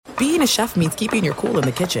being a chef means keeping your cool in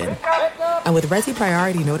the kitchen. And with Resi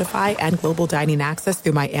Priority Notify and Global Dining Access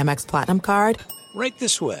through my Amex Platinum card, right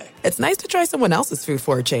this way. It's nice to try someone else's food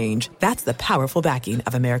for a change. That's the powerful backing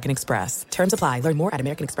of American Express. Terms apply. Learn more at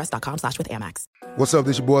americanexpress.com/withAmex. What's up?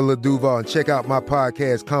 This your boy Lil Duval, and check out my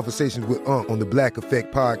podcast, Conversations with Unc, on the Black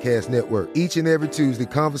Effect Podcast Network. Each and every Tuesday,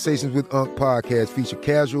 Conversations with Unc podcast feature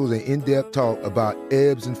casual and in-depth talk about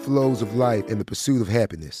ebbs and flows of life and the pursuit of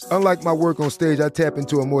happiness. Unlike my work on stage, I tap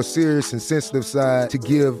into a more serious and sensitive side to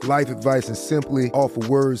give life advice and simply offer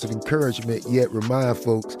words of encouragement, yet remind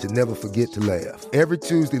folks to never forget to laugh. Every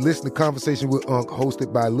Tuesday, listen to Conversation with Unc,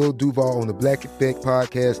 hosted by Lil Duval on the Black Effect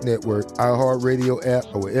Podcast Network, iHeartRadio app,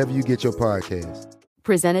 or wherever you get your podcasts.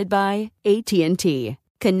 Presented by AT&T.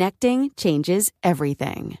 Connecting changes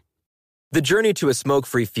everything. The journey to a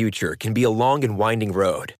smoke-free future can be a long and winding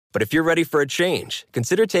road. But if you're ready for a change,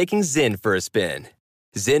 consider taking Zyn for a spin.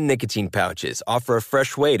 Zyn nicotine pouches offer a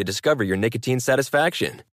fresh way to discover your nicotine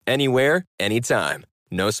satisfaction. Anywhere, anytime.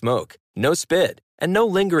 No smoke, no spit, and no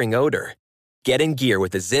lingering odor. Get in gear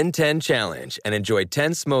with the Zyn 10 Challenge and enjoy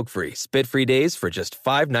 10 smoke-free, spit-free days for just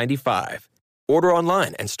 $5.95. Order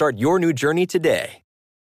online and start your new journey today.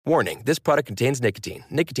 Warning, this product contains nicotine.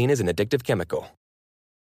 Nicotine is an addictive chemical.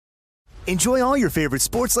 Enjoy all your favorite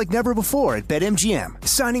sports like never before at BetMGM.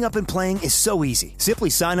 Signing up and playing is so easy.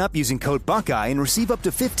 Simply sign up using code Buckeye and receive up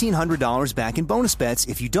to $1,500 back in bonus bets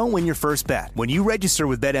if you don't win your first bet. When you register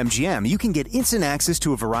with BetMGM, you can get instant access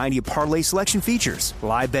to a variety of parlay selection features,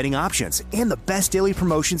 live betting options, and the best daily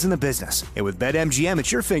promotions in the business. And with BetMGM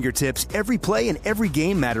at your fingertips, every play and every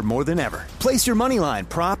game matter more than ever. Place your moneyline,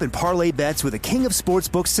 prop, and parlay bets with the king of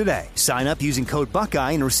sportsbooks today. Sign up using code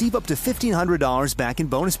Buckeye and receive up to $1,500 back in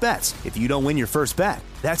bonus bets if you don't win your first bet.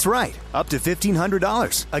 That's right, up to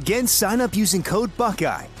 $1,500. Again, sign up using code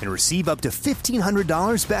Buckeye and receive up to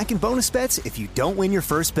 $1,500 back in bonus bets if you don't win your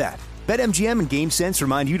first bet. BetMGM and GameSense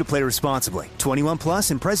remind you to play responsibly. 21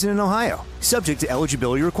 plus and present in Ohio. Subject to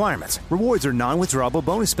eligibility requirements. Rewards are non-withdrawable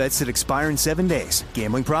bonus bets that expire in 7 days.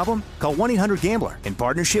 Gambling problem? Call 1-800-GAMBLER in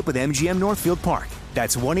partnership with MGM Northfield Park.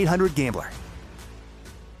 That's 1-800-GAMBLER.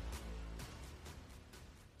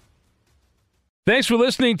 Thanks for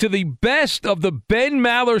listening to the Best of the Ben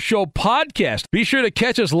Maller Show podcast. Be sure to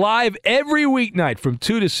catch us live every weeknight from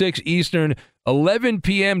 2 to 6 Eastern, 11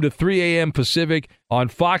 p.m. to 3 a.m. Pacific on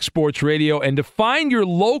Fox Sports Radio. And to find your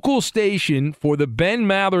local station for the Ben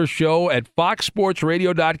Maller Show at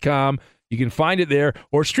foxsportsradio.com, you can find it there,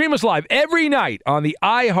 or stream us live every night on the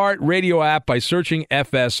iHeartRadio app by searching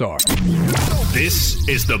FSR. This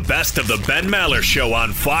is the Best of the Ben Maller Show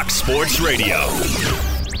on Fox Sports Radio.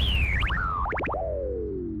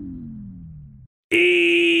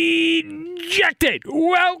 Ejected.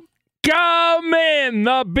 Welcome in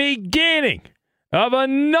the beginning of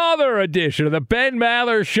another edition of the Ben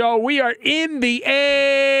Maller Show. We are in the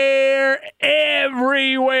air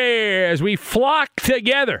everywhere as we flock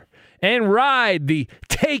together and ride the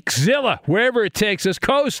Takezilla wherever it takes us,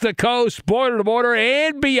 coast to coast, border to border,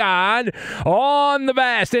 and beyond on the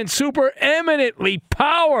vast and super eminently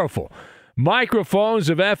powerful microphones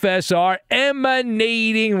of FSR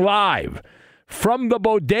emanating live from the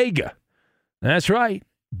bodega. That's right,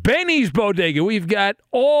 Benny's Bodega. We've got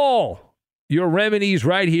all your remedies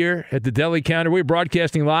right here at the deli counter. We're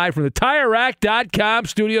broadcasting live from the TireRack.com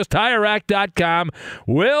studios. TireRack.com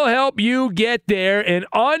will help you get there. An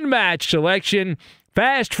unmatched selection,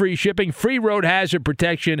 fast free shipping, free road hazard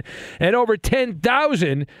protection, and over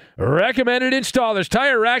 10,000 recommended installers.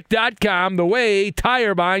 TireRack.com, the way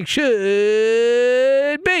tire buying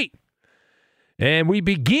should be. And we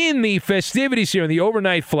begin the festivities here on the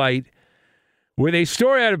overnight flight with a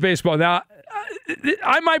story out of baseball. Now,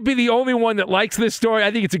 I might be the only one that likes this story. I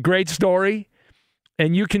think it's a great story.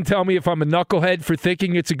 And you can tell me if I'm a knucklehead for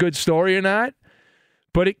thinking it's a good story or not.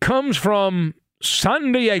 But it comes from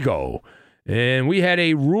San Diego. And we had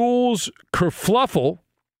a rules kerfluffle.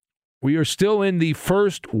 We are still in the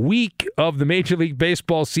first week of the Major League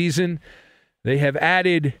Baseball season. They have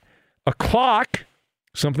added a clock,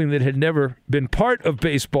 something that had never been part of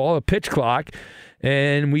baseball, a pitch clock.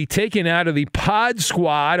 And we taken out of the Pod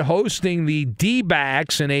Squad hosting the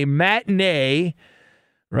D-backs in a matinee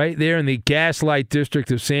right there in the Gaslight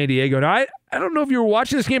District of San Diego. Now, I don't know if you were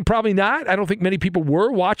watching this game. Probably not. I don't think many people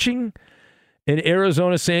were watching an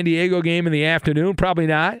Arizona-San Diego game in the afternoon. Probably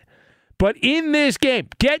not. But in this game,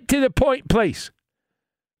 get to the point, please.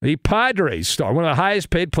 The Padres star, one of the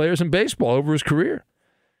highest paid players in baseball over his career.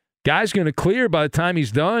 Guy's going to clear by the time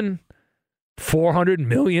he's done $400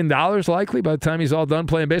 million likely by the time he's all done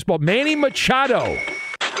playing baseball. Manny Machado,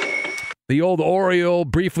 the old Oriole,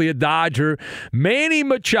 briefly a Dodger. Manny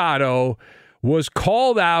Machado was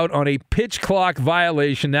called out on a pitch clock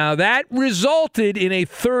violation. Now, that resulted in a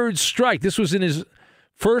third strike. This was in his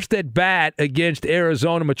first at-bat against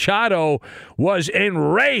Arizona. Machado was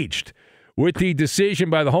enraged with the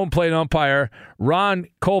decision by the home plate umpire, Ron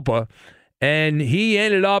Kulpa, and he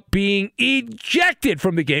ended up being ejected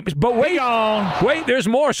from the game. But wait, there's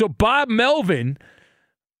more. So Bob Melvin,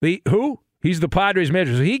 he's the Padres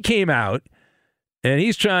manager, so he came out, and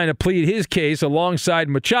he's trying to plead his case alongside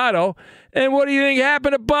Machado. And what do you think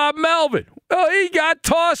happened to Bob Melvin? Oh, he got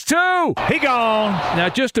tossed too. He gone. Now,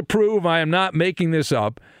 just to prove I am not making this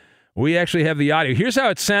up, we actually have the audio. Here's how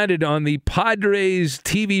it sounded on the Padres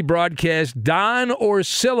TV broadcast. Don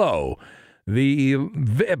Orsillo,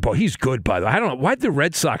 he's good, by the way. I don't know. Why'd the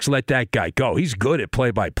Red Sox let that guy go? He's good at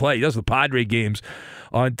play-by-play. He does the Padre games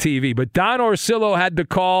on TV. But Don Orsillo had the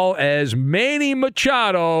call as Manny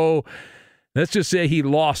Machado. Let's just say he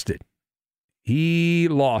lost it. He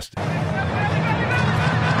lost it.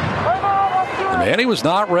 Manny was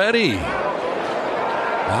not ready.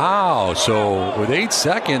 Wow. So with 8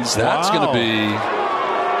 seconds, that's going to be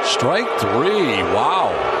strike 3.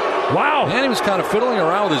 Wow. Manny was kind of fiddling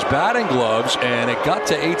around with his batting gloves, and it got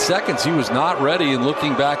to 8 seconds. He was not ready and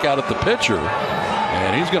looking back out at the pitcher.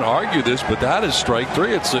 And he's going to argue this, but that is strike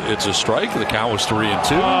 3. It's a strike. The count was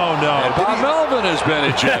 3-2. Oh, no. And Bob Melvin has been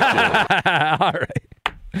ejected. All right.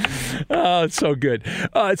 Oh, it's so good.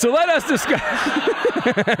 So let us discuss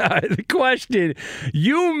the question.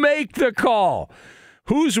 You make the call.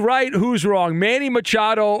 Who's right, who's wrong? Manny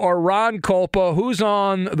Machado or Ron Kulpa? Who's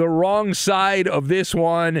on the wrong side of this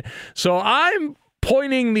one? So I'm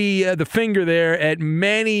pointing the finger there at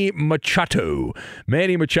Manny Machado.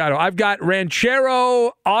 Manny Machado. I've got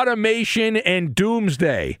Ranchero, Automation, and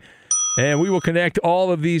Doomsday. And we will connect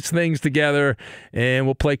all of these things together, and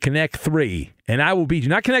we'll play Connect 3. And I will beat you.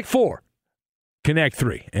 Not Connect 4. Connect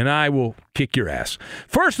 3. And I will kick your ass.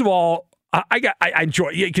 First of all, I enjoy.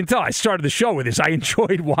 You can tell I started the show with this. I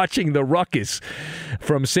enjoyed watching the ruckus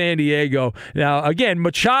from San Diego. Now, again,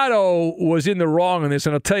 Machado was in the wrong on this,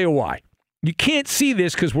 and I'll tell you why. You can't see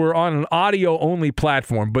this because we're on an audio-only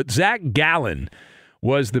platform, but Zach Gallen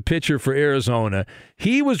was the pitcher for Arizona.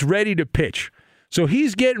 He was ready to pitch. So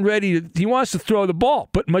he's getting ready. He wants to throw the ball.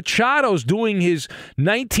 But Machado's doing his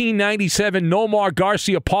 1997 Nomar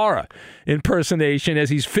Garciaparra impersonation as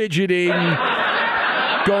he's fidgeting,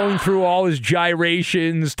 going through all his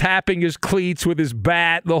gyrations, tapping his cleats with his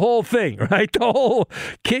bat, the whole thing, right? The whole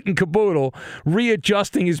kit and caboodle,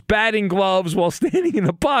 readjusting his batting gloves while standing in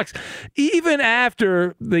the box, even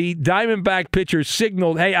after the Diamondback pitcher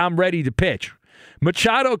signaled, hey, I'm ready to pitch.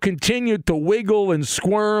 Machado continued to wiggle and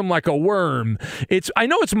squirm like a worm. I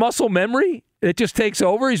know it's muscle memory. It just takes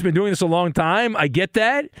over. He's been doing this a long time. I get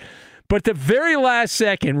that. But at the very last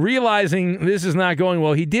second, realizing this is not going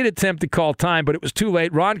well, he did attempt to call time, but it was too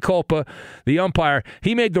late. Ron Kulpa, the umpire,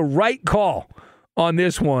 he made the right call on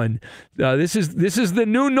this one. This is the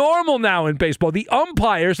new normal now in baseball. The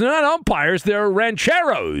umpires, they're not umpires, they're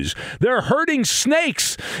rancheros. They're herding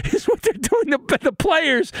snakes is what they're doing. The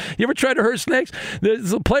players, you ever try to herd snakes?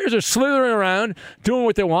 The players are slithering around, doing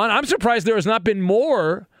what they want. I'm surprised there has not been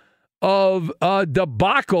more of a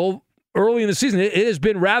debacle early in the season. It has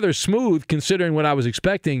been rather smooth considering what I was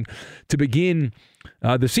expecting to begin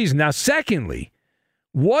the season. Now, secondly,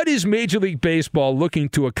 what is Major League Baseball looking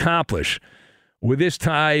to accomplish with this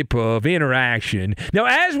type of interaction? Now,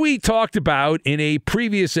 as we talked about in a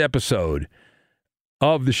previous episode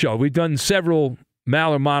of the show, we've done several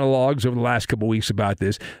Maller monologues over the last couple weeks about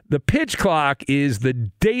this. The pitch clock is the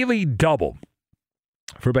daily double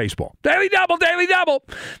for baseball. Daily double, daily double.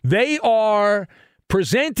 They are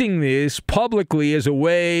presenting this publicly as a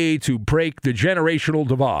way to break the generational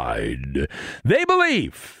divide. They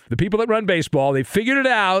believe, the people that run baseball, they figured it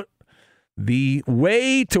out. The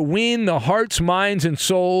way to win the hearts, minds, and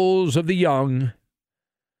souls of the young,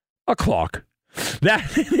 a clock. Yeah,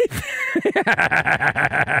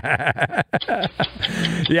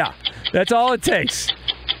 that's all it takes.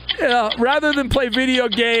 Rather than play video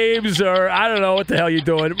games or I don't know what the hell you're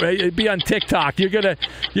doing, be on TikTok. You're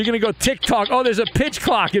gonna go TikTok. Oh, there's a pitch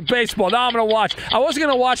clock in baseball. Now I'm gonna watch. I wasn't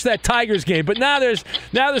gonna watch that Tigers game, but now there's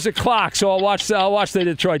a clock, so I'll watch the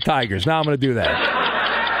Detroit Tigers. Now I'm gonna do that.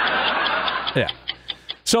 Yeah.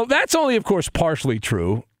 So that's only, of course, partially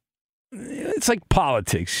true. It's like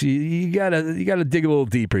politics. You gotta dig a little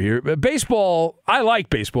deeper here. Baseball, I like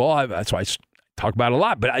baseball. That's why I talk about it a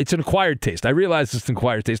lot, but it's an acquired taste. I realize it's an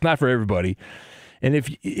acquired taste, not for everybody. And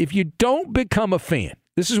if you don't become a fan,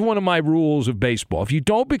 this is one of my rules of baseball. If you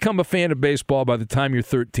don't become a fan of baseball by the time you're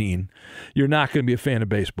 13, you're not going to be a fan of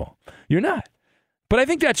baseball. You're not. But I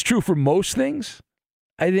think that's true for most things.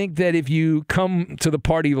 I think that if you come to the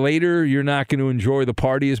party later, you're not going to enjoy the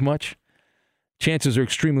party as much. Chances are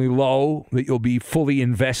extremely low that you'll be fully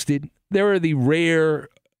invested. There are the rare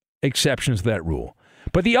exceptions to that rule.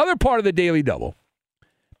 But the other part of the Daily Double,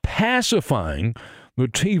 pacifying the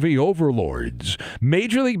TV overlords.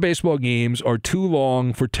 Major League Baseball games are too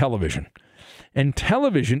long for television. And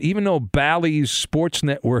television, even though Bally's Sports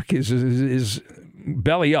Network is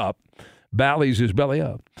belly up, Bally's is belly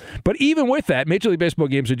up. But even with that, Major League Baseball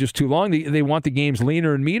games are just too long. They want the games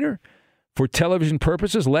leaner and meaner for television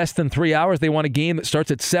purposes, less than 3 hours. They want a game that starts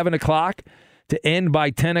at 7 o'clock to end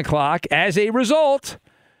by 10 o'clock. As a result,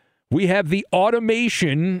 we have the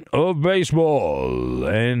automation of baseball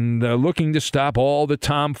and looking to stop all the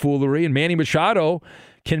tomfoolery. And Manny Machado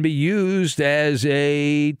can be used as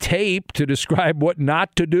a tape to describe what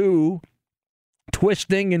not to do,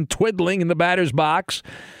 twisting and twiddling in the batter's box.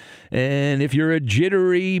 And if you're a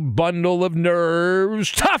jittery bundle of nerves,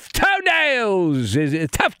 tough toenails,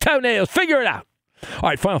 figure it out. All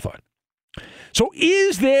right, final thought. So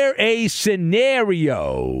is there a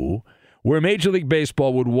scenario where Major League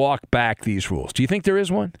Baseball would walk back these rules? Do you think there is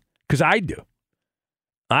one? Because I do.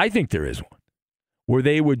 I think there is one where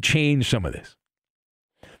they would change some of this.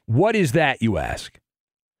 What is that, you ask?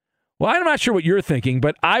 Well, I'm not sure what you're thinking,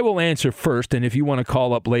 but I will answer first, and if you want to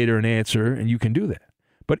call up later and answer, and you can do that.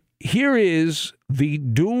 But here is the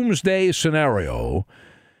doomsday scenario,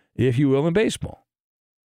 if you will, in baseball.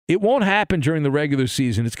 It won't happen during the regular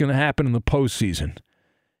season. It's going to happen in the postseason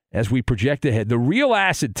as we project ahead. The real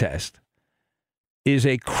acid test is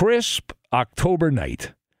a crisp October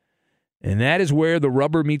night, and that is where the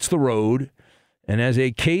rubber meets the road. And as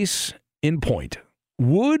a case in point,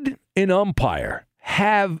 would an umpire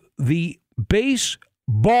have the base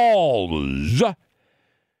balls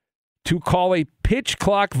to call a pitch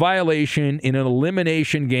clock violation in an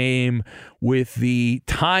elimination game with the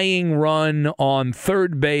tying run on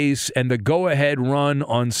third base and the go-ahead run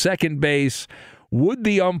on second base? Would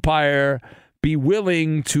the umpire be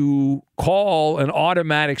willing to call an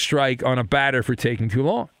automatic strike on a batter for taking too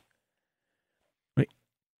long?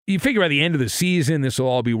 You figure by the end of the season, this will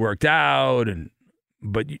all be worked out,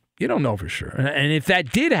 but you don't know for sure. And if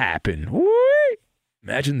that did happen,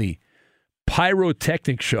 imagine the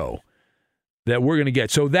pyrotechnic show that we're going to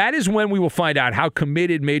get. So that is when we will find out how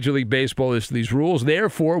committed Major League Baseball is to these rules.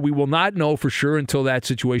 Therefore, we will not know for sure until that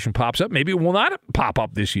situation pops up. Maybe it will not pop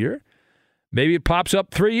up this year. Maybe it pops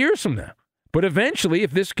up 3 years from now. But eventually,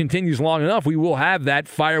 if this continues long enough, we will have that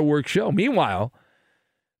fireworks show. Meanwhile,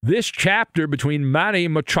 this chapter between Manny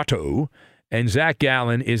Machado and Zach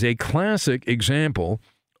Gallen is a classic example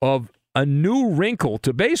of a new wrinkle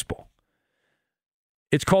to baseball.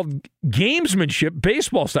 It's called gamesmanship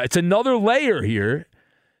baseball style. It's another layer here,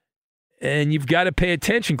 and you've got to pay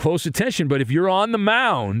attention, close attention. But if you're on the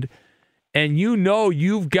mound and you know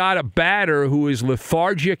you've got a batter who is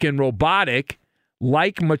lethargic and robotic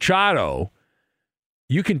like Machado,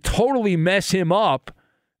 you can totally mess him up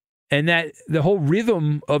and that the whole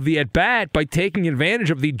rhythm of the at-bat by taking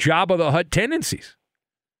advantage of the Jabba the Hutt tendencies.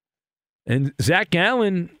 And Zach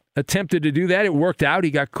Gallen attempted to do that. It worked out.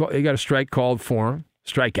 He got a strike called for him.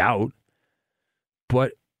 Strike out.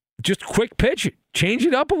 But just quick pitch it. Change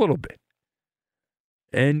it up a little bit.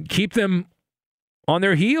 And keep them on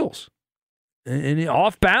their heels. And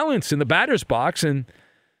off balance in the batter's box. And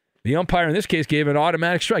the umpire in this case gave an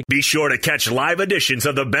automatic strike. Be sure to catch live editions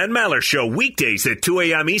of the Ben Maller Show weekdays at 2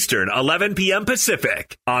 a.m. Eastern, 11 p.m.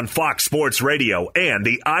 Pacific on Fox Sports Radio and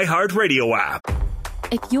the iHeartRadio app.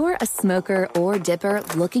 If you're a smoker or dipper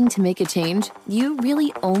looking to make a change, you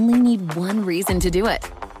really only need one reason to do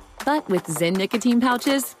it. But with Zyn nicotine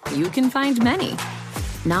pouches, you can find many.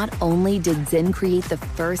 Not only did Zyn create the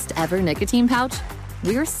first ever nicotine pouch,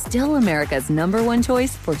 we're still America's #1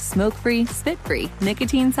 choice for smoke-free, spit-free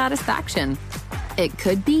nicotine satisfaction. It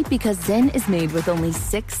could be because Zyn is made with only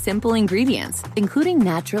 6 simple ingredients, including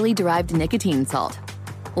naturally derived nicotine salt.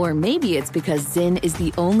 Or maybe it's because Zyn is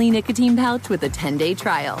the only nicotine pouch with a 10-day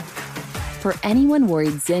trial. For anyone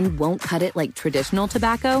worried Zyn won't cut it like traditional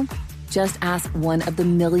tobacco, just ask one of the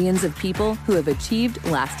millions of people who have achieved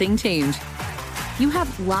lasting change. You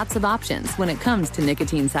have lots of options when it comes to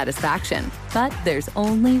nicotine satisfaction, but there's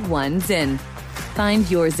only one Zyn. Find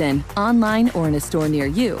your Zyn online or in a store near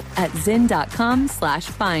you at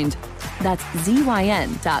zyn.com/find. That's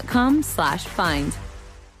ZYN.com/find.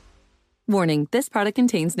 Warning, this product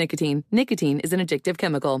contains nicotine. Nicotine is an addictive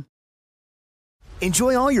chemical.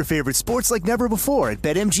 Enjoy all your favorite sports like never before at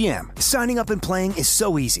BetMGM. Signing up and playing is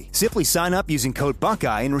so easy. Simply sign up using code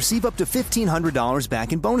Buckeye and receive up to $1,500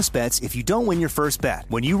 back in bonus bets if you don't win your first bet.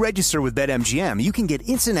 When you register with BetMGM, you can get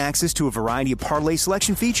instant access to a variety of parlay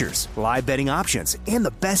selection features, live betting options, and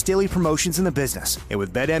the best daily promotions in the business. And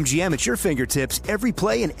with BetMGM at your fingertips, every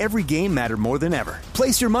play and every game matter more than ever.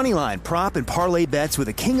 Place your moneyline, prop, and parlay bets with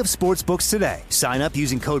the king of sportsbooks today. Sign up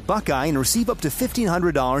using code Buckeye and receive up to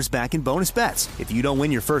 $1,500 back in bonus bets if you don't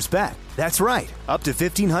win your first bet. That's right, up to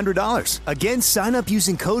 $1,500. Again, sign up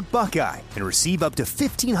using code Buckeye and receive up to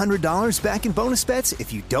 $1,500 back in bonus bets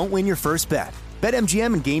if you don't win your first bet.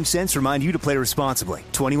 BetMGM and GameSense remind you to play responsibly.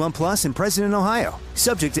 21 plus and present in Ohio.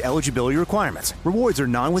 Subject to eligibility requirements. Rewards are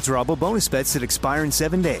non-withdrawable bonus bets that expire in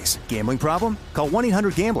 7 days. Gambling problem? Call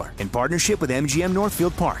 1-800-GAMBLER in partnership with MGM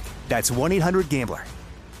Northfield Park. That's 1-800-GAMBLER.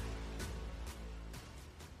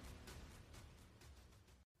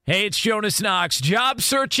 Hey, it's Jonas Knox. Job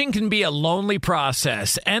searching can be a lonely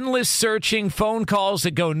process. Endless searching, phone calls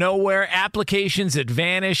that go nowhere, applications that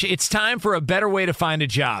vanish. It's time for a better way to find a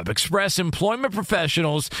job. Express Employment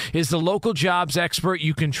Professionals is the local jobs expert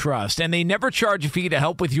you can trust, and they never charge a fee to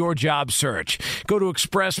help with your job search. Go to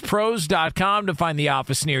expresspros.com to find the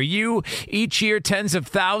office near you. Each year, tens of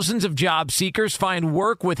thousands of job seekers find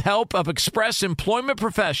work with help of Express Employment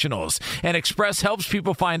Professionals, and Express helps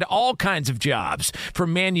people find all kinds of jobs,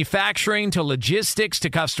 from manufacturing to logistics to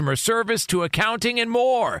customer service to accounting and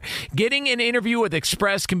more. Getting an interview with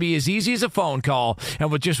Express can be as easy as a phone call,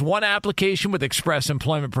 and with just one application with Express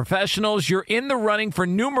Employment Professionals, you're in the running for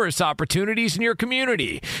numerous opportunities in your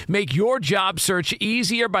community. Make your job search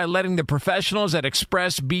easier by letting the professionals at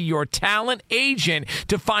Express be your talent agent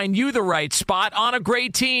to find you the right spot on a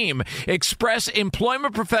great team. Express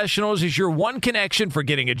Employment Professionals is your one connection for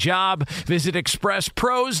getting a job. Visit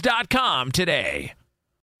expresspros.com today.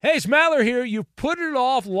 Hey, it's Maller here. You've put it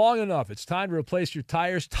off long enough. It's time to replace your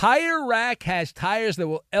tires. Tire Rack has tires that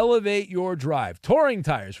will elevate your drive. Touring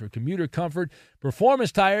tires for commuter comfort,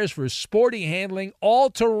 performance tires for sporty handling,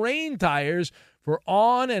 all-terrain tires for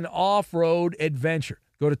on- and off-road adventure.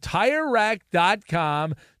 Go to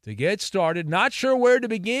TireRack.com to get started. Not sure where to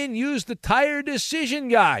begin? Use the Tire Decision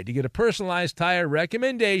Guide to get a personalized tire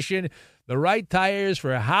recommendation. The right tires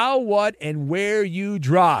for how, what, and where you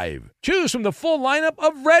drive. Choose from the full lineup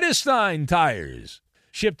of Vredestein tires.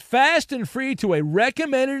 Shipped fast and free to a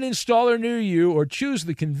recommended installer near you, or choose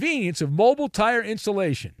the convenience of mobile tire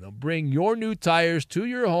installation. They'll bring your new tires to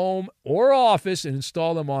your home or office and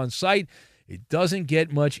install them on site. It doesn't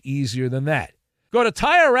get much easier than that. Go to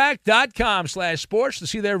TireRack.com/sports to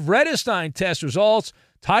see their Vredestein test results,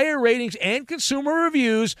 tire ratings, and consumer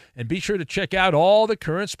reviews, and be sure to check out all the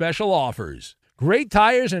current special offers. Great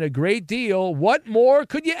tires and a great deal. What more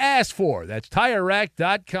could you ask for? That's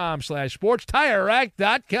TireRack.com/sports.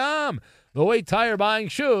 TireRack.com, the way tire buying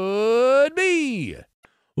should be.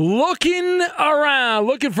 Looking around,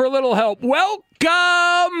 looking for a little help.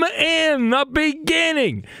 Welcome in the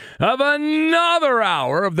beginning of another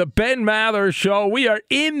hour of the Ben Maller Show. We are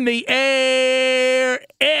in the air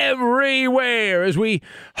everywhere as we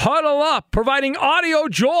huddle up, providing audio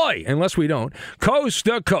joy, unless we don't, coast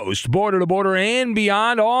to coast, border to border, and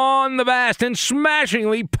beyond on the vast and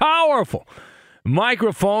smashingly powerful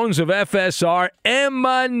microphones of FSR,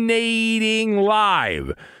 emanating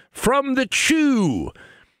live from the Chew.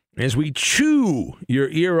 As we chew your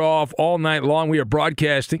ear off all night long, we are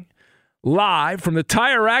broadcasting live from the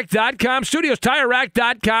TireRack.com studios.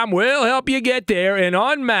 TireRack.com will help you get there. An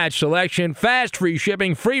unmatched selection, fast free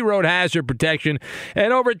shipping, free road hazard protection,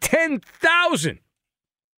 and over 10,000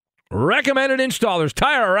 recommended installers.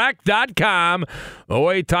 TireRack.com, the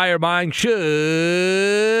way tire buying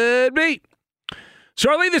should be.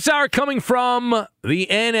 So I leave this hour coming from the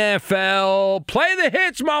NFL. Play the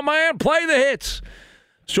hits, my man. Play the hits.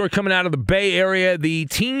 Story coming out of the Bay Area. The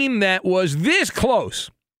team that was this close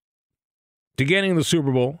to getting the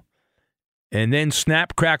Super Bowl and then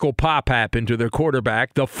snap, crackle, pop happened to their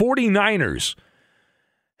quarterback. The 49ers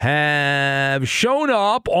have shown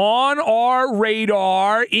up on our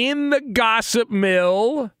radar in the gossip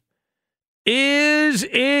mill. Is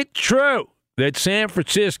it true that San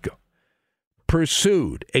Francisco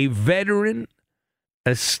pursued a veteran,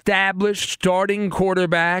 established starting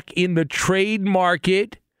quarterback in the trade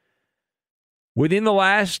market within the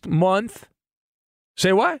last month?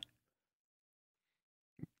 Say what?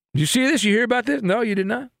 Did you see this? You hear about this? No, you did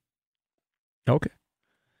not? Okay.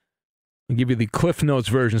 I'll give you the Cliff Notes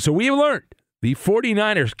version. So we have learned the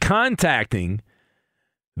 49ers contacting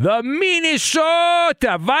the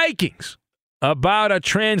Minnesota Vikings about a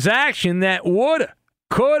transaction that woulda,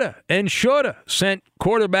 coulda, and shoulda sent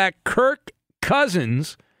quarterback Kirk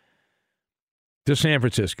Cousins to San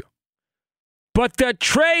Francisco. But the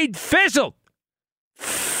trade fizzled.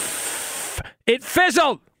 It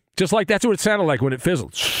fizzled. Just like that's what it sounded like when it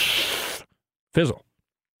fizzled. Fizzle.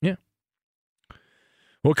 Yeah.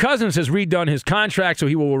 Well, Cousins has redone his contract, so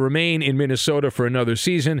he will remain in Minnesota for another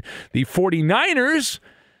season. The 49ers,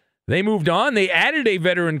 they moved on. They added a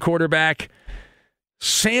veteran quarterback.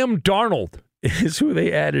 Sam Darnold is who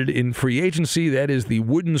they added in free agency. That is the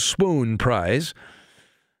Wooden Spoon Prize.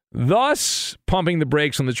 Thus, pumping the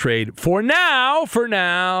brakes on the trade for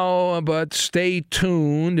now, but stay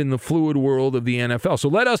tuned in the fluid world of the NFL. So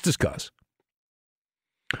let us discuss.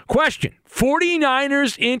 Question: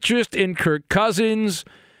 49ers interest in Kirk Cousins,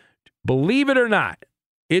 believe it or not.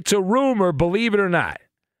 It's a rumor, believe it or not.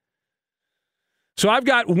 So I've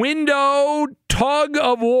got window, tug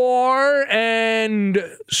of war, and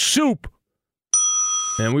soup.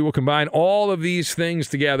 And we will combine all of these things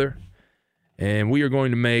together. And we are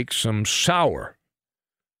going to make some sour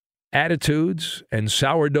attitudes and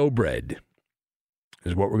sourdough bread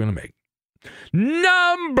is what we're going to make.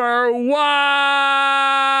 Number one.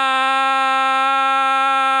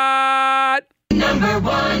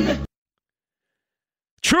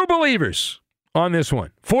 True believers on this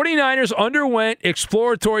one. 49ers underwent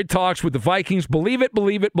exploratory talks with the Vikings. Believe it,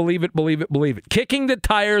 believe it, believe it, believe it, believe it. Kicking the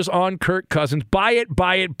tires on Kirk Cousins. Buy it,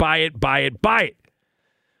 buy it, buy it, buy it, buy it.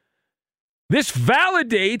 This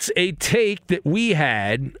validates a take that we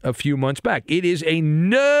had a few months back. It is a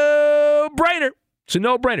no-brainer. It's a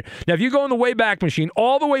no-brainer. Now, if you go in the Wayback Machine,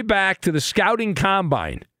 all the way back to the Scouting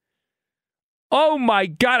Combine, oh, my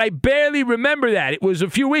God, I barely remember that. It was a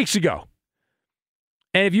few weeks ago.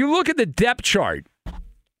 And if you look at the depth chart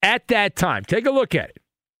at that time, take a look at it.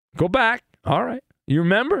 Go back. All right. You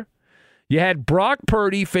remember? You had Brock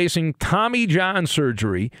Purdy facing Tommy John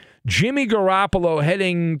surgery, Jimmy Garoppolo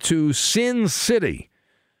heading to Sin City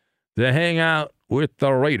to hang out with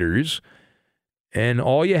the Raiders, and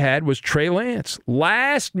all you had was Trey Lance.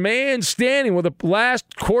 Last man standing with the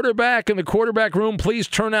last quarterback in the quarterback room. Please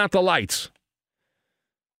turn out the lights.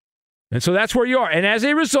 And so that's where you are. And as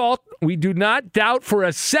a result, we do not doubt for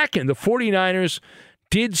a second the 49ers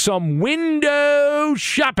did some window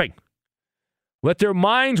shopping. Let their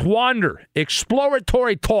minds wander.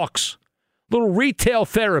 Exploratory talks. Little retail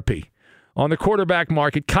therapy on the quarterback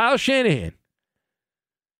market. Kyle Shanahan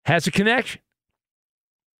has a connection.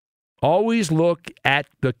 Always look at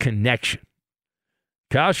the connection.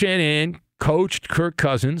 Kyle Shanahan coached Kirk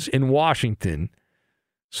Cousins in Washington,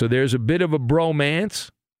 so there's a bit of a bromance.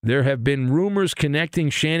 There have been rumors connecting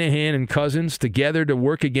Shanahan and Cousins together to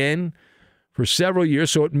work again for several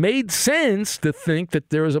years, so it made sense to think that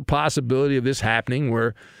there was a possibility of this happening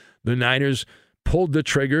where the Niners pulled the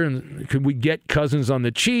trigger and could we get Cousins on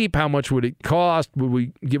the cheap? How much would it cost? Would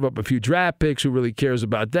we give up a few draft picks? Who really cares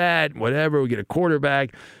about that? Whatever. We get a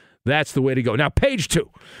quarterback. That's the way to go. Now, page 2.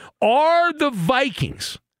 Are the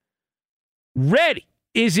Vikings ready?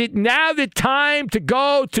 Is it now the time to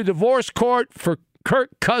go to divorce court for Kirk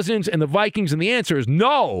Cousins and the Vikings? And the answer is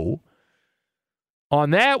no on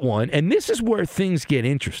that one. And this is where things get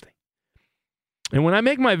interesting. And when I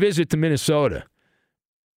make my visit to Minnesota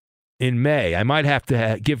in May, I might have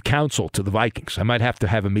to give counsel to the Vikings. I might have to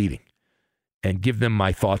have a meeting and give them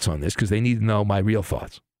my thoughts on this because they need to know my real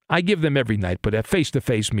thoughts. I give them every night, but a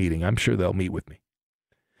face-to-face meeting, I'm sure they'll meet with me.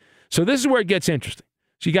 So this is where it gets interesting.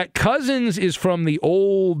 So you got Cousins is from the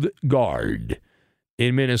old guard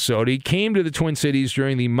in Minnesota. He came to the Twin Cities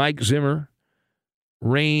during the Mike Zimmer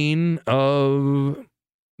reign of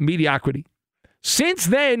mediocrity. Since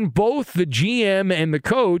then, both the GM and the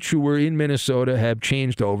coach who were in Minnesota have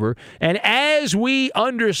changed over. And as we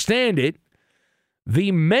understand it,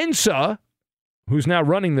 the Mensa, who's now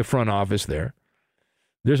running the front office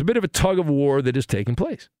there's a bit of a tug of war that has taken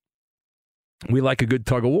place. We like a good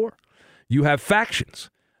tug of war. You have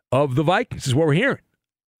factions of the Vikings. This is what we're hearing.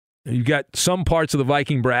 You've got some parts of the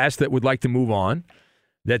Viking brass that would like to move on,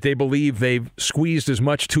 that they believe they've squeezed as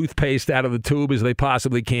much toothpaste out of the tube as they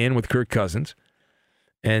possibly can with Kirk Cousins.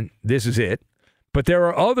 And this is it. But there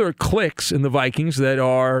are other cliques in the Vikings that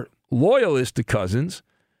are loyalist to Cousins.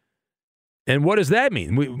 And what does that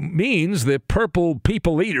mean? It means that purple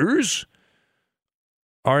people eaters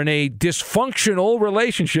are in a dysfunctional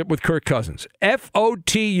relationship with Kirk Cousins.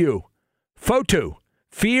 FOTU. FOTU.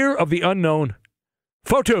 Fear of the unknown.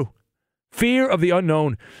 FOTU. Fear of the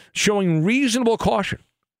unknown. Showing reasonable caution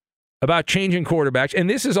about changing quarterbacks. And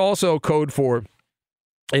this is also code for,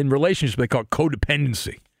 in relationships, they call it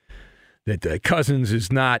codependency. That Cousins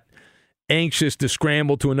is not anxious to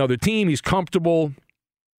scramble to another team. He's comfortable.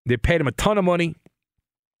 They paid him a ton of money.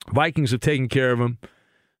 Vikings have taken care of him.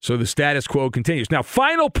 So the status quo continues. Now,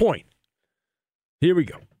 final point. Here we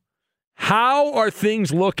go. How are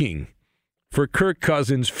things looking for Kirk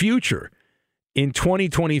Cousins' future in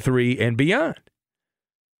 2023 and beyond?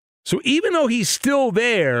 So even though he's still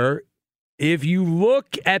there, if you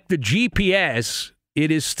look at the GPS,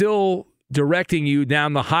 it is still directing you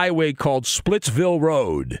down the highway called Splitsville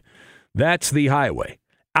Road. That's the highway.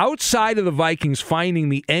 Outside of the Vikings finding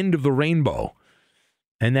the end of the rainbow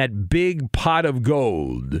and that big pot of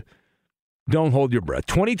gold, don't hold your breath.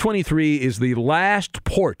 2023 is the last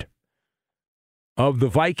port of the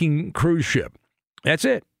Viking cruise ship. That's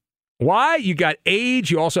it. Why? You got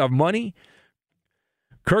age. You also have money.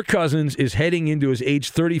 Kirk Cousins is heading into his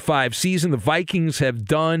age 35 season. The Vikings have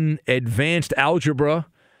done advanced algebra.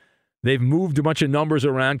 They've moved a bunch of numbers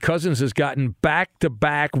around. Cousins has gotten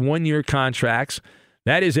back-to-back one-year contracts.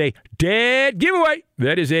 That is a dead giveaway.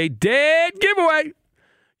 That is a dead giveaway.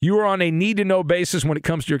 You are on a need-to-know basis when it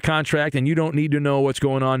comes to your contract, and you don't need to know what's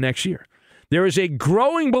going on next year. There is a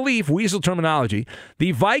growing belief, Weasel terminology,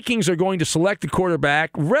 the Vikings are going to select a quarterback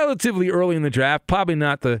relatively early in the draft, probably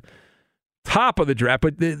not the top of the draft,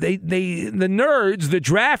 but the nerds, the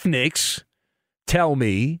draftniks, tell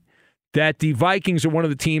me that the Vikings are one of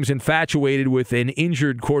the teams infatuated with an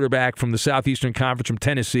injured quarterback from the Southeastern Conference from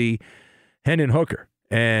Tennessee, Hendon Hooker.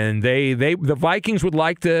 And the Vikings would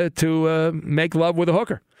like to make love with a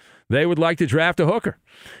hooker. They would like to draft a hooker.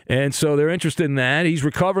 And so they're interested in that. He's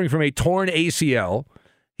recovering from a torn ACL.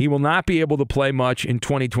 He will not be able to play much in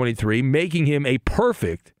 2023, making him a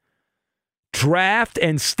perfect draft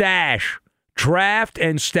and stash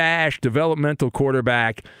developmental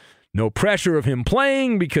quarterback. No pressure of him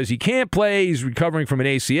playing because he can't play. He's recovering from an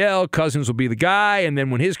ACL. Cousins will be the guy. And then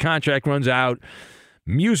when his contract runs out,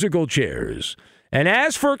 musical chairs. And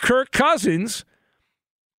as for Kirk Cousins,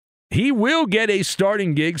 he will get a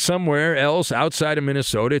starting gig somewhere else outside of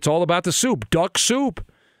Minnesota. It's all about the soup. Duck soup,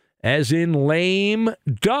 as in lame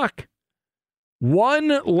duck.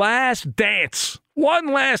 One last dance.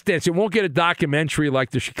 One last dance. It won't get a documentary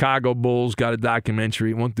like the Chicago Bulls got a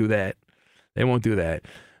documentary. It won't do that. They won't do that.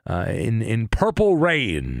 In Purple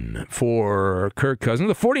Rain for Kirk Cousins.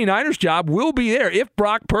 The 49ers job will be there if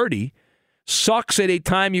Brock Purdy sucks at a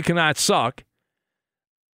time you cannot suck.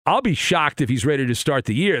 I'll be shocked if he's ready to start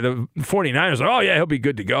the year. The 49ers are, oh, yeah, he'll be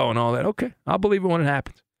good to go and all that. Okay, I'll believe it when it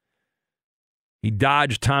happens. He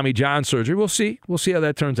dodged Tommy John surgery. We'll see. We'll see how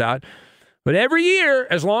that turns out. But every year,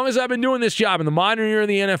 as long as I've been doing this job in the modern year of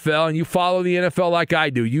the NFL, and you follow the NFL like I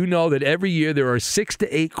do, you know that every year there are 6 to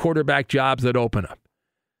 8 quarterback jobs that open up.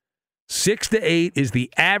 6 to 8 is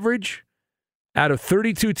the average out of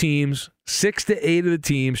 32 teams. 6 to 8 of the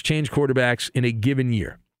teams change quarterbacks in a given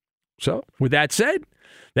year. So, with that said,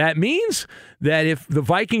 that means that if the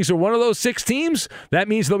Vikings are one of those 6 teams, that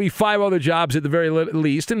means there'll be 5 other jobs at the very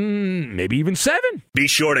least, and maybe even 7. Be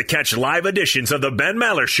sure to catch live editions of the Ben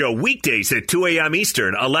Maller Show weekdays at 2 a.m.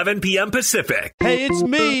 Eastern, 11 p.m. Pacific. Hey, it's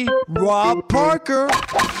me, Rob Parker.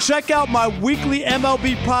 Check out my weekly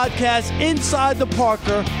MLB podcast, Inside the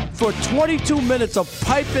Parker, for 22 minutes of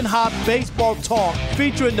piping hot baseball talk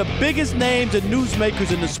featuring the biggest names and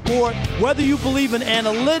newsmakers in the sport. Whether you believe in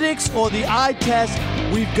analytics or the eye test,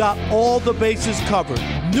 we've got all the bases covered.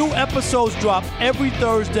 New episodes drop every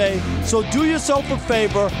Thursday, so do yourself a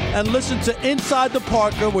favor and listen to Inside the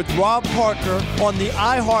Parker with Rob Parker on the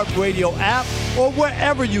iHeartRadio app or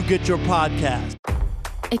wherever you get your podcast.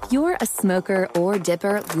 If you're a smoker or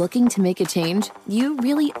dipper looking to make a change, you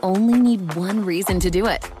really only need one reason to do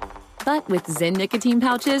it. But with Zyn nicotine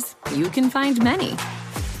pouches, you can find many.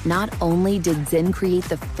 Not only did Zyn create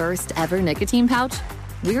the first ever nicotine pouch,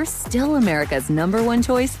 we're still America's #1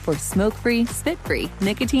 choice for smoke-free, spit-free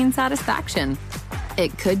nicotine satisfaction.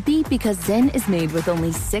 It could be because Zyn is made with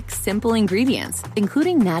only 6 simple ingredients,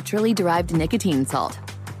 including naturally derived nicotine salt.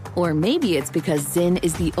 Or maybe it's because Zyn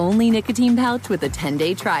is the only nicotine pouch with a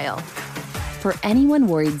 10-day trial. For anyone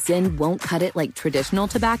worried Zyn won't cut it like traditional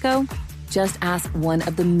tobacco, just ask one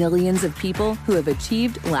of the millions of people who have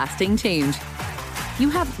achieved lasting change. You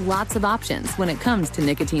have lots of options when it comes to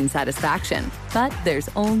nicotine satisfaction, but there's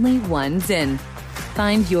only one Zyn.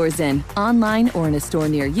 Find your Zyn online or in a store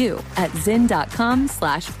near you at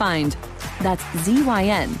zyn.com/find. That's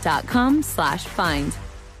ZYN.com/find.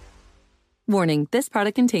 Warning, this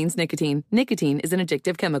product contains nicotine. Nicotine is an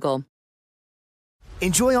addictive chemical.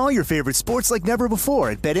 Enjoy all your favorite sports like never before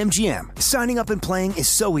at BetMGM. Signing up and playing is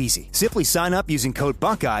so easy. Simply sign up using code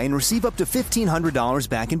Buckeye and receive up to $1,500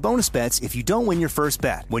 back in bonus bets if you don't win your first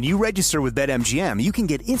bet. When you register with BetMGM, you can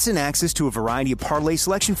get instant access to a variety of parlay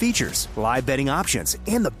selection features, live betting options,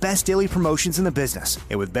 and the best daily promotions in the business.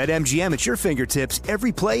 And with BetMGM at your fingertips,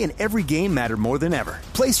 every play and every game matter more than ever.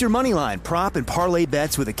 Place your moneyline, prop, and parlay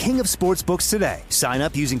bets with the king of sportsbooks today. Sign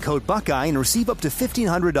up using code Buckeye and receive up to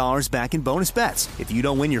 $1,500 back in bonus bets if you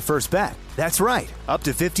don't win your first bet. That's right, up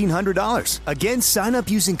to $1,500. Again, sign up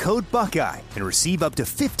using code Buckeye and receive up to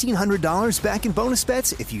 $1,500 back in bonus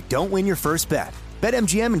bets if you don't win your first bet.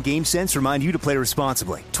 BetMGM and GameSense remind you to play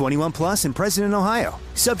responsibly. 21 plus and present in Ohio.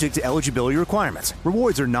 Subject to eligibility requirements.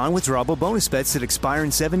 Rewards are non-withdrawable bonus bets that expire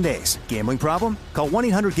in 7 days. Gambling problem? Call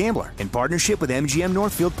 1-800-GAMBLER in partnership with MGM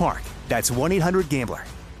Northfield Park. That's 1-800-GAMBLER.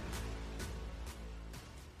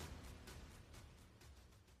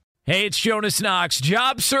 Hey, it's Jonas Knox.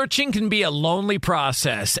 Job searching can be a lonely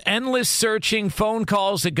process. Endless searching, phone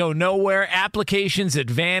calls that go nowhere, applications that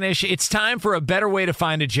vanish. It's time for a better way to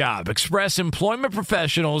find a job. Express Employment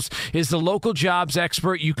Professionals is the local jobs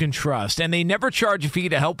expert you can trust, and they never charge a fee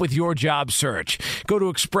to help with your job search. Go to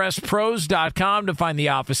expresspros.com to find the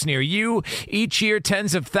office near you. Each year,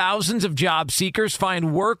 tens of thousands of job seekers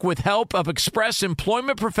find work with help of Express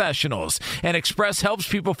Employment Professionals, and Express helps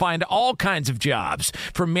people find all kinds of jobs,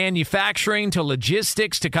 from manufacturing to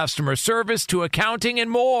logistics to customer service to accounting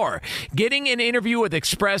and more. Getting an interview with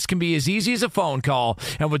Express can be as easy as a phone call,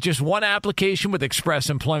 and with just one application with Express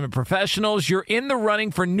Employment Professionals, you're in the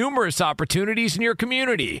running for numerous opportunities in your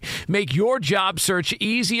community. Make your job search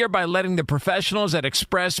easier by letting the professionals at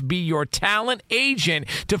Express be your talent agent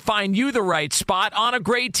to find you the right spot on a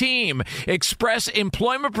great team. Express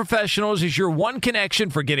Employment Professionals is your one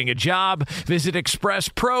connection for getting a job. Visit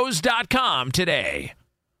expresspros.com today.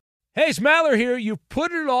 Hey, it's Maller here. You've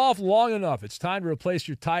put it off long enough. It's time to replace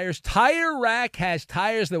your tires. Tire Rack has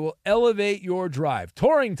tires that will elevate your drive.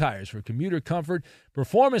 Touring tires for commuter comfort,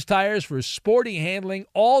 performance tires for sporty handling,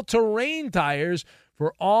 all-terrain tires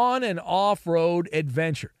for on- and off-road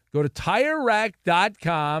adventure. Go to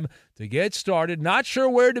TireRack.com to get started. Not sure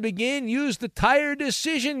where to begin? Use the Tire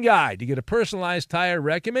Decision Guide to get a personalized tire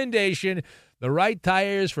recommendation. The right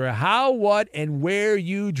tires for how, what, and where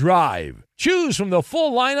you drive. Choose from the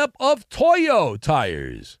full lineup of Toyo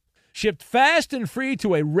tires. Shipped fast and free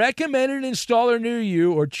to a recommended installer near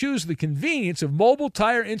you, or choose the convenience of mobile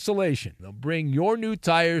tire installation. They'll bring your new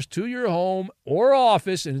tires to your home or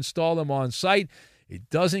office and install them on site.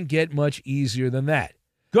 It doesn't get much easier than that.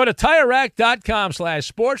 Go to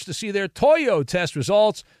TireRack.com/sports to see their Toyo test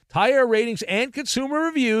results, tire ratings, and consumer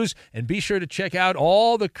reviews, and be sure to check out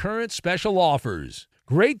all the current special offers.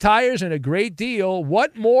 Great tires and a great deal.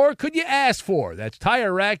 What more could you ask for? That's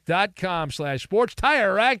TireRack.com/sports.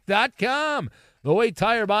 TireRack.com, the way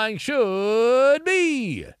tire buying should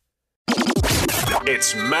be.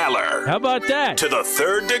 It's Maller. How about that? To the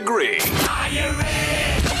third degree.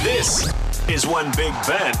 This is when Big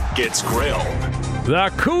Ben gets grilled.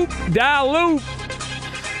 The Coop da Loop.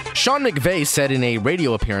 Sean McVay said in a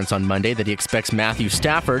radio appearance on Monday that he expects Matthew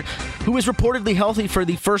Stafford, who is reportedly healthy for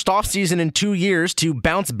the first offseason in 2 years, to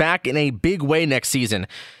bounce back in a big way next season.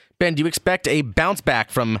 Ben, do you expect a bounce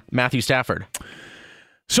back from Matthew Stafford?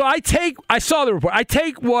 So I saw the report. I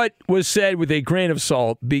take what was said with a grain of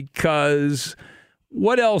salt, because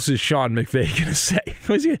what else is Sean McVay going to say?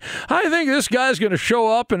 I think this guy's going to show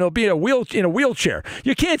up and he'll be in a wheelchair.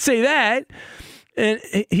 You can't say that. And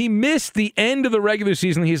he missed the end of the regular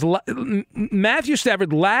season. Matthew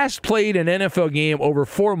Stafford last played an NFL game over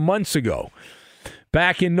 4 months ago,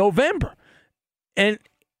 back in November. And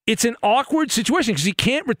it's an awkward situation because he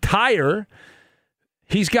can't retire.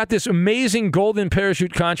 He's got this amazing golden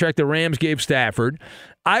parachute contract the Rams gave Stafford.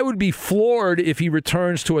 I would be floored if he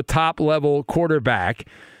returns to a top-level quarterback.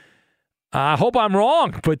 I hope I'm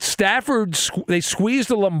wrong, but Stafford, they squeezed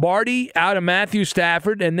the Lombardi out of Matthew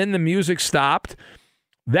Stafford, and then the music stopped.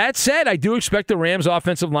 That said, I do expect the Rams'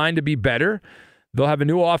 offensive line to be better. They'll have a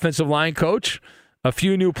new offensive line coach, a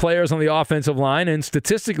few new players on the offensive line, and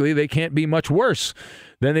statistically, they can't be much worse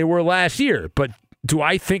than they were last year. But do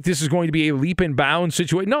I think this is going to be a leap and bound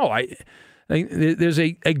situation? No, there's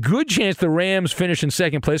a good chance the Rams finish in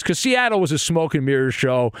second place because Seattle was a smoke and mirror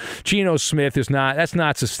show. Geno Smith that's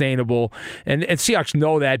not sustainable. And Seahawks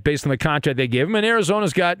know that based on the contract they gave him. And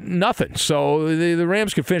Arizona's got nothing. So the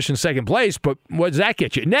Rams could finish in second place, but what does that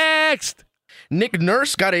get you? Next! Nick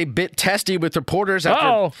Nurse got a bit testy with reporters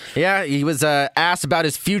after. Yeah, he was asked about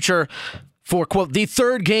his future for, quote, the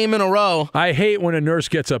third game in a row. I hate when a nurse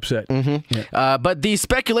gets upset. Mm-hmm. Yeah. But the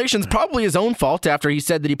speculation's probably his own fault after he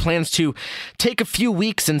said that he plans to take a few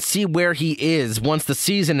weeks and see where he is once the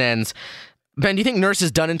season ends. Ben, do you think Nurse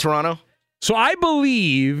is done in Toronto? So I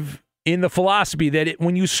believe in the philosophy that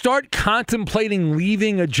when you start contemplating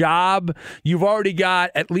leaving a job, you've already got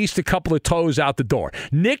at least a couple of toes out the door.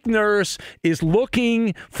 Nick Nurse is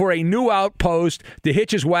looking for a new outpost to hitch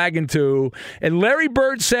his wagon to. And Larry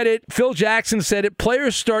Bird said it. Phil Jackson said it.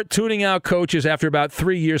 Players start tuning out coaches after about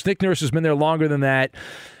 3 years. Nick Nurse has been there longer than that.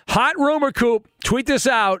 Hot rumor, Coop. Tweet this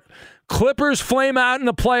out. Clippers flame out in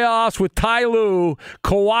the playoffs with Ty Lue.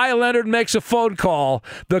 Kawhi Leonard makes a phone call.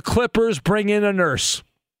 The Clippers bring in a nurse.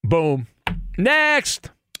 Boom. Next.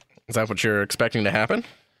 Is that what you're expecting to happen?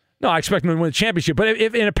 No, I expect them to win the championship. But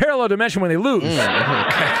if in a parallel dimension when they lose.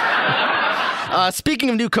 Speaking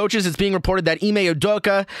of new coaches, it's being reported that Ime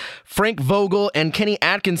Udoka, Frank Vogel, and Kenny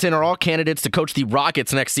Atkinson are all candidates to coach the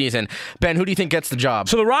Rockets next season. Ben, who do you think gets the job?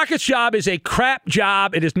 So the Rockets' job is a crap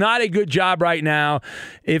job. It is not a good job right now.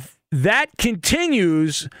 If that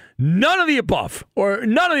continues, none of the above.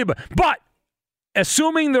 But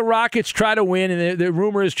assuming the Rockets try to win, and the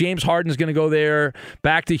rumor is James Harden's going to go there,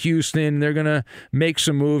 back to Houston, they're going to make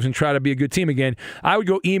some moves and try to be a good team again, I would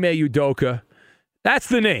go Ime Udoka. That's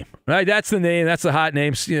the name, right? That's the name. That's the hot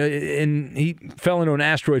name. And he fell into an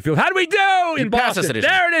asteroid field. How do we do in Boston?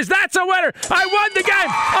 There it is. That's a winner. I won the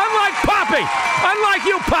game. Unlike Poppy. Unlike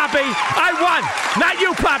you, Poppy. I won. Not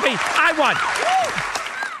you, Poppy. I won.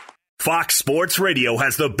 Fox Sports Radio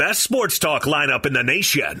has the best sports talk lineup in the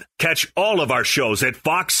nation. Catch all of our shows at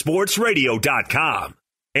foxsportsradio.com.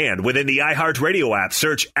 And within the iHeartRadio app,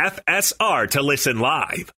 search FSR to listen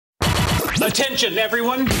live. Attention,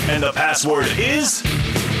 everyone. And the password is...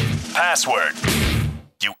 Password.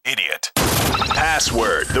 You idiot.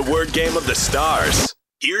 Password, the word game of the stars.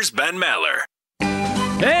 Here's Ben Maller.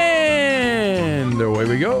 And away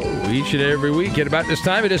we go. Each and every week at about this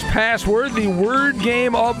time, it is Password, the word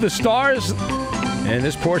game of the stars. And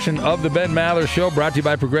this portion of the Ben Maller Show brought to you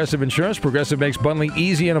by Progressive Insurance. Progressive makes bundling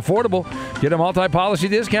easy and affordable. Get a multi-policy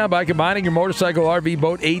discount by combining your motorcycle, RV,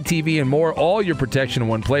 boat, ATV, and more. All your protection in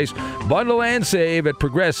one place. Bundle and save at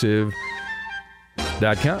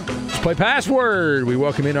Progressive.com. Let's play Password. We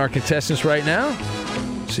welcome in our contestants right now.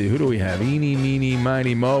 Let's see, who do we have? Eeny, meeny,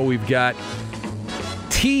 miny, mo. We've got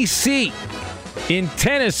TC in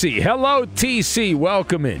Tennessee. Hello, TC.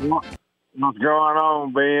 Welcome in. What's going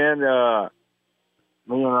on, Ben?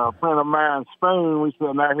 Me and a friend of mine, Spoon, we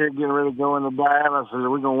sitting out here getting ready to go into Dallas,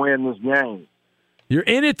 and we're going to win this game. You're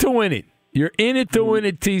in it to win it. You're in it to win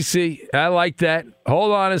it, TC. I like that.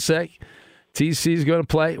 Hold on a sec. TC's going to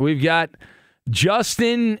play. We've got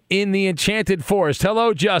Justin in the Enchanted Forest.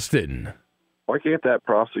 Hello, Justin. Why can't that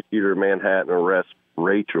prosecutor in Manhattan arrest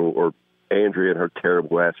Rachel or Andrea and her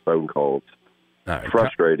terrible ass phone calls? All right,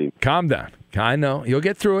 frustrating. Calm down. I know. You'll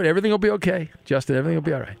get through it. Everything will be okay. Justin, everything will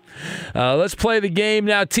be all right. Let's play the game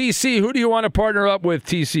now. TC, who do you want to partner up with,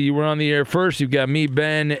 TC? You were on the air first. You've got me,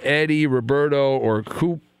 Ben, Eddie, Roberto, or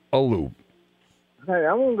Coop Alou. Hey,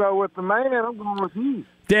 I'm going to go with the man. I'm going with you.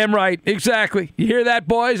 Damn right. Exactly. You hear that,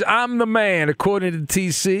 boys? I'm the man, according to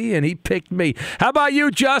TC, and he picked me. How about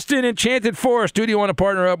you, Justin, Enchanted Forest? Who do you want to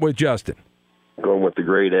partner up with, Justin? Going with the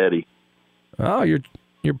great Eddie. Oh, your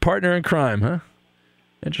partner in crime, huh?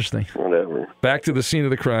 Interesting. Whatever. Back to the scene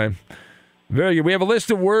of the crime. Very good. We have a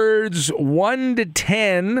list of words 1 to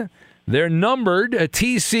 10. They're numbered.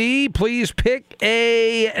 TC, please pick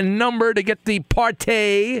a number to get the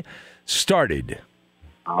party started.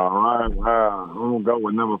 All right. I'm going to go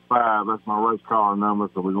with number 5. That's my race car number,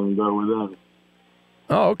 so we're going to go with that.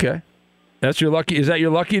 Oh, okay. That's your lucky. Is that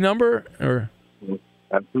your lucky number? Or?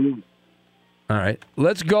 Absolutely. All right.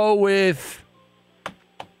 Let's go with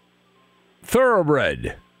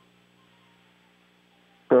thoroughbred.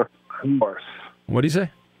 Horse. What do you say?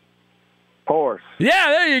 Horse. Yeah,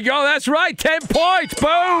 there you go. That's right. 10 points.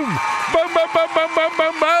 Boom. Boom, boom, boom, boom, boom,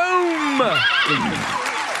 boom, boom.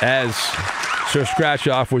 As Sir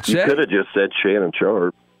Scratch-Off would say. You could have just said Shannon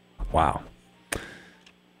Sharp. Wow.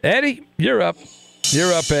 Eddie, you're up.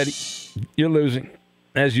 You're up, Eddie. You're losing,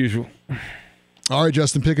 as usual. All right,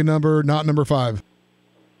 Justin, pick a number, not number 5.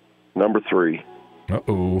 Number 3.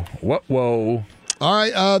 Uh-oh. What? Whoa. All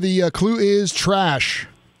right, the clue is trash.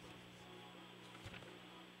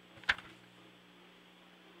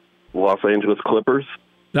 Los Angeles Clippers.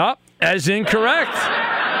 No, as incorrect.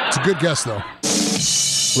 It's a good guess, though.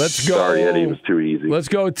 Let's go. Sorry, Eddie, it was too easy. Let's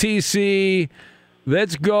go, TC.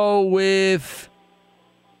 Let's go with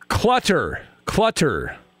clutter.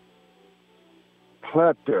 Clutter.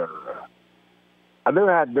 Clutter. I knew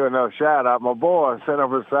I had to do another shout-out. My boy sat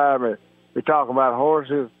over beside me. we talk about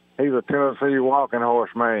horses. He's a Tennessee walking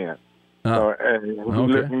horse man. And he's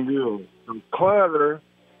looking good. From Clutter,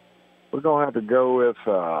 we're going to have to go with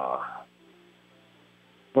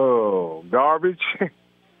Garbage.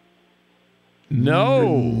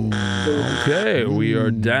 No. Okay, we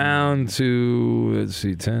are down to, let's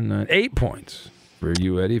see, 10, 9, 8 points for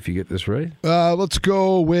you, Eddie, if you get this right. Let's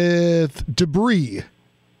go with Debris.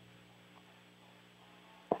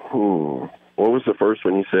 What was the first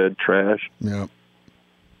one you said? Trash? Yeah.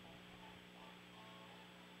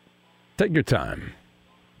 Take your time.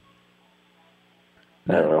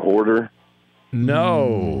 Hoarder?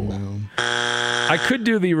 No. I could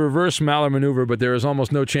do the reverse Maller maneuver, but there is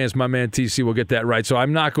almost no chance my man TC will get that right, so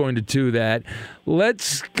I'm not going to do that.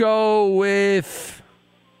 Let's go with,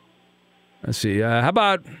 let's see, how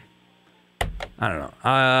about, I don't know.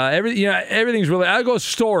 Everything's really, I'll go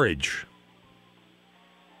storage.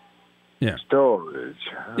 Yeah. Storage.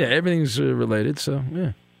 Yeah, everything's related, so,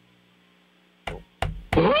 yeah.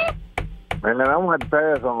 Man, I'm going to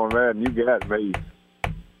pass on that, and you got me.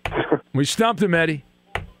 We stumped him, Eddie.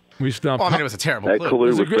 We stumped him. It was a terrible clue. That clue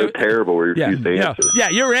was so terrible we refused to answer. Yeah,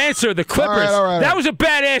 your answer, the Clippers. All right. That was a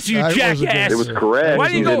bad answer, you jackass. It was correct.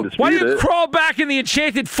 Why don't you crawl back in the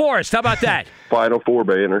enchanted forest? How about that? Final Four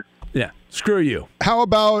banner. Yeah, screw you. How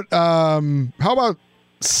about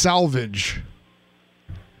salvage?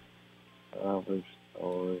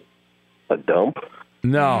 A dump?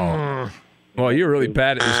 No. Well, you're really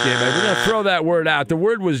bad at this game. We're going to throw that word out. The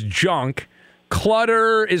word was junk.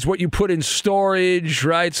 Clutter is what you put in storage,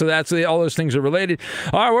 right? So that's all those things are related.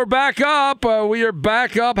 All right, we're back up. We are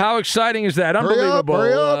back up. How exciting is that? Unbelievable.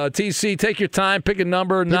 Hurry up. TC, take your time. Pick a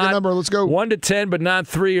number. Pick a number. Let's go. 1 to 10, but not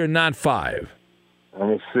 3 or not 5.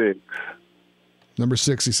 Number 6. Number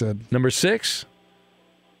 6, he said. Number 6?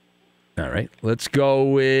 All right. Let's go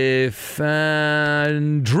with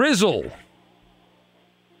drizzle.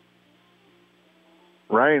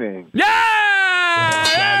 Raining. Yeah!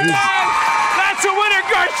 That's a winner,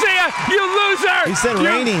 Garcia! You loser! He said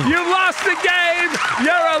raining. You lost the game!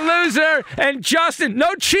 You're a loser! And Justin,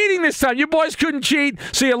 no cheating this time. You boys couldn't cheat,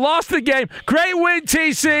 so you lost the game. Great win,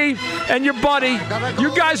 TC, and your buddy.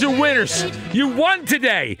 You guys are winners. You won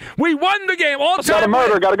today. We won the game. All-time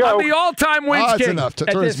murder. Gotta go. I'm the all-time wins that's king. enough.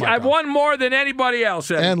 I've won more than anybody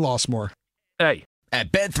else. Eddie. And lost more. Hey.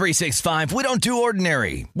 At Bet365, we don't do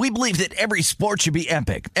ordinary. We believe that every sport should be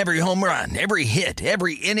epic. Every home run, every hit,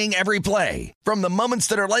 every inning, every play. From the moments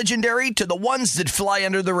that are legendary to the ones that fly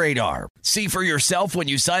under the radar. See for yourself when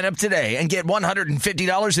you sign up today and get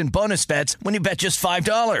 $150 in bonus bets when you bet just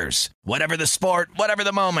 $5. Whatever the sport, whatever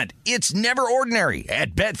the moment, it's never ordinary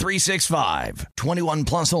at Bet365. 21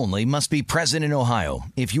 plus only. Must be present in Ohio.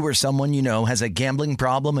 If you or someone you know has a gambling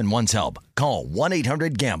problem and wants help, call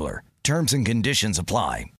 1-800-GAMBLER. Terms and conditions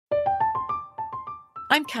apply.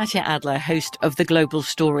 I'm Katya Adler, host of The Global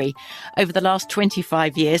Story. Over the last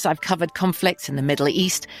 25 years, I've covered conflicts in the Middle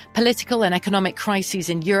East, political and economic crises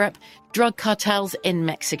in Europe, drug cartels in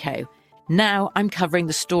Mexico. Now I'm covering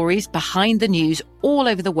the stories behind the news all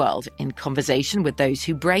over the world in conversation with those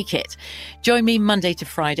who break it. Join me Monday to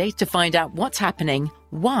Friday to find out what's happening,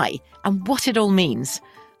 why, and what it all means.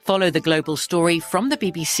 Follow The Global Story from the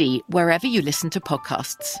BBC wherever you listen to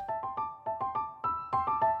podcasts.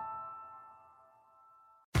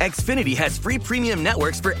 Xfinity has free premium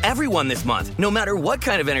networks for everyone this month, no matter what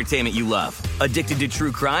kind of entertainment you love. Addicted to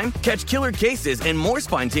true crime? Catch killer cases and more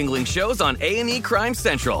spine-tingling shows on A&E Crime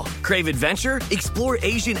Central. Crave adventure? Explore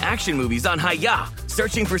Asian action movies on Hi-Ya.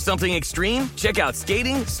 Searching for something extreme? Check out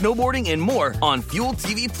skating, snowboarding, and more on Fuel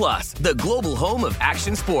TV Plus, the global home of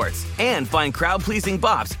action sports. And find crowd-pleasing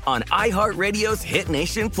bops on iHeartRadio's Hit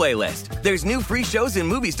Nation playlist. There's new free shows and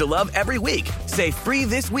movies to love every week. Say free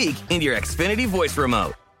this week in your Xfinity voice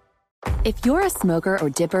remote. If you're a smoker or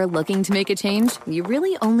dipper looking to make a change, you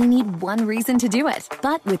really only need one reason to do it.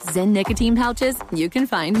 But with Zyn nicotine pouches, you can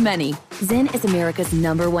find many. Zyn is America's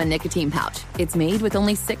 #1 nicotine pouch. It's made with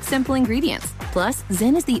only 6 simple ingredients. Plus,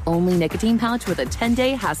 Zyn is the only nicotine pouch with a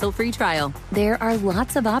 10-day hassle-free trial. There are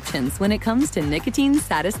lots of options when it comes to nicotine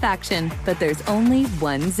satisfaction, but there's only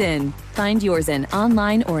one Zyn. Find your Zyn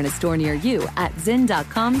online or in a store near you at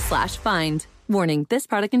zyn.com/find. Warning, this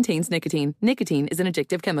product contains nicotine. Nicotine is an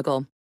addictive chemical.